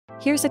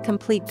Here's a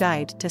complete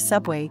guide to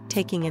subway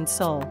taking in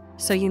Seoul,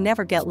 so you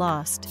never get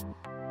lost.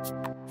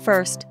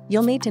 First,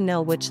 you'll need to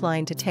know which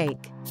line to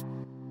take.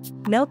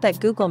 Note that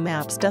Google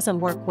Maps doesn't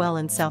work well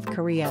in South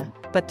Korea,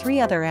 but 3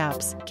 other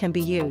apps can be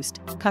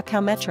used: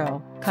 Kakao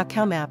Metro,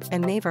 Kakao Map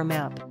and Naver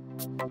Map.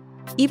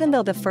 Even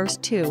though the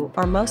first 2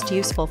 are most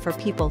useful for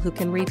people who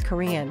can read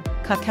Korean,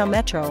 Kakao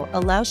Metro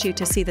allows you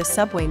to see the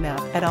subway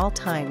map at all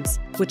times,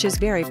 which is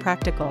very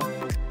practical.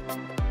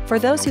 For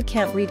those who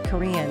can't read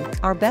Korean,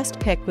 our best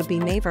pick would be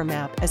Naver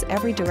Map, as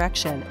every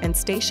direction and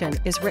station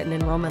is written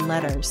in Roman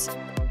letters.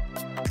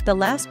 The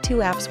last 2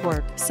 apps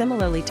work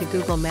similarly to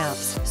Google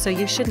Maps, so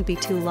you shouldn't be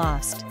too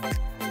lost.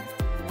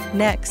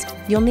 Next,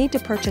 you'll need to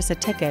purchase a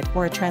ticket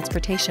or a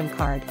transportation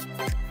card.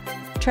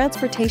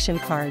 Transportation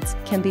cards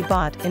can be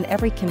bought in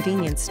every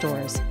convenience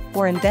stores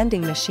or in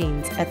vending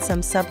machines at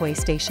some subway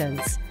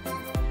stations.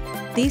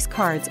 These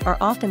cards are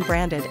often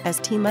branded as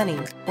T-Money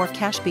or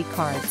Cashby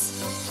cards.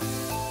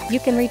 You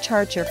can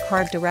recharge your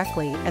card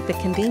directly at the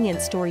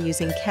convenience store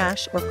using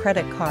cash or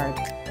credit card.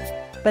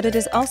 But it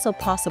is also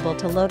possible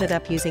to load it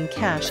up using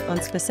cash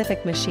on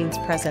specific machines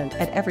present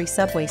at every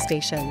subway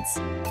stations.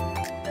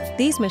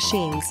 These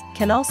machines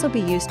can also be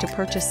used to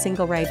purchase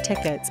single-ride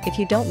tickets if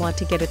you don't want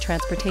to get a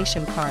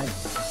transportation card.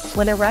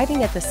 When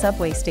arriving at the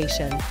subway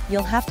station,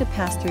 you'll have to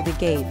pass through the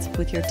gates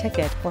with your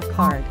ticket or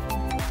card.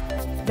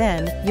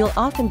 Then, you'll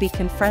often be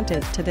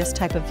confronted to this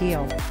type of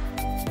view.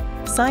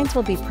 Signs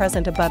will be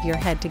present above your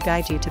head to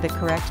guide you to the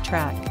correct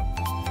track.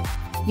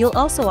 You'll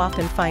also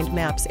often find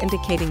maps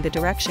indicating the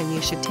direction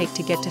you should take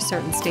to get to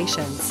certain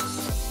stations.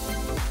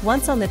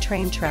 Once on the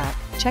train track,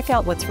 check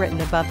out what's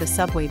written above the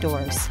subway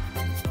doors.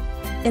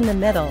 In the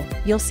middle,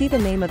 you'll see the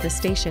name of the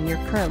station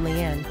you're currently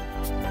in.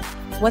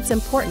 What's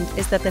important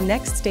is that the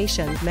next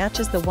station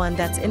matches the one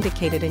that's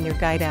indicated in your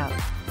guide app.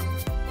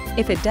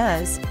 If it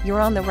does,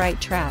 you're on the right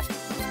track.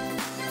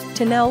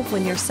 To know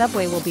when your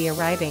subway will be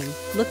arriving,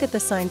 look at the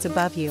signs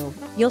above you.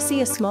 You'll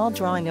see a small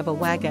drawing of a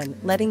wagon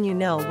letting you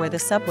know where the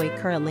subway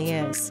currently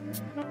is.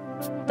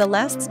 The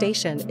last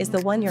station is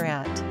the one you're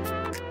at.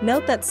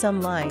 Note that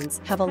some lines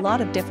have a lot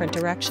of different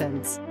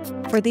directions.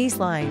 For these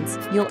lines,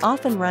 you'll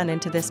often run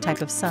into this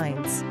type of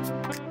signs.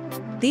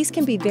 These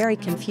can be very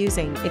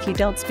confusing if you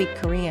don't speak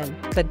Korean,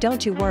 but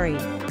don't you worry.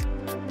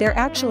 They're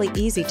actually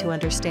easy to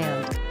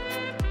understand.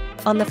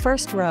 On the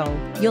first row,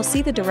 you'll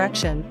see the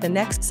direction the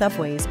next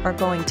subways are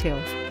going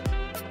to.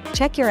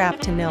 Check your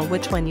app to know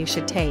which one you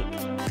should take.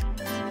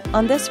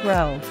 On this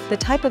row, the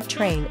type of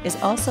train is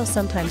also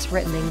sometimes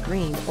written in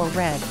green or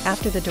red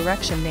after the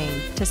direction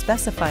name to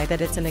specify that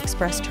it's an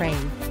express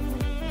train.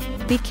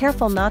 Be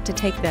careful not to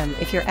take them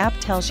if your app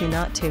tells you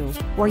not to,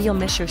 or you'll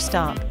miss your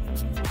stop.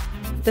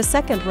 The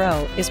second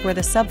row is where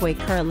the subway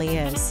currently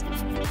is.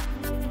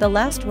 The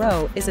last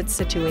row is its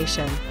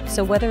situation,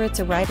 so whether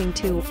it's arriving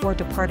to or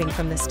departing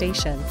from the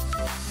station.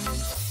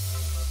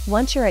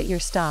 Once you're at your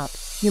stop,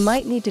 you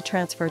might need to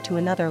transfer to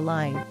another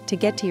line to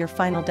get to your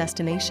final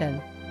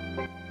destination.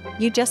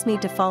 You just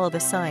need to follow the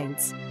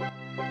signs.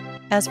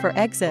 As for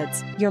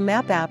exits, your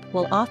map app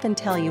will often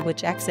tell you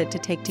which exit to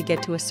take to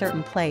get to a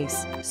certain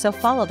place, so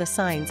follow the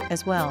signs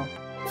as well.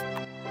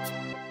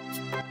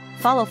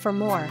 Follow for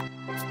more.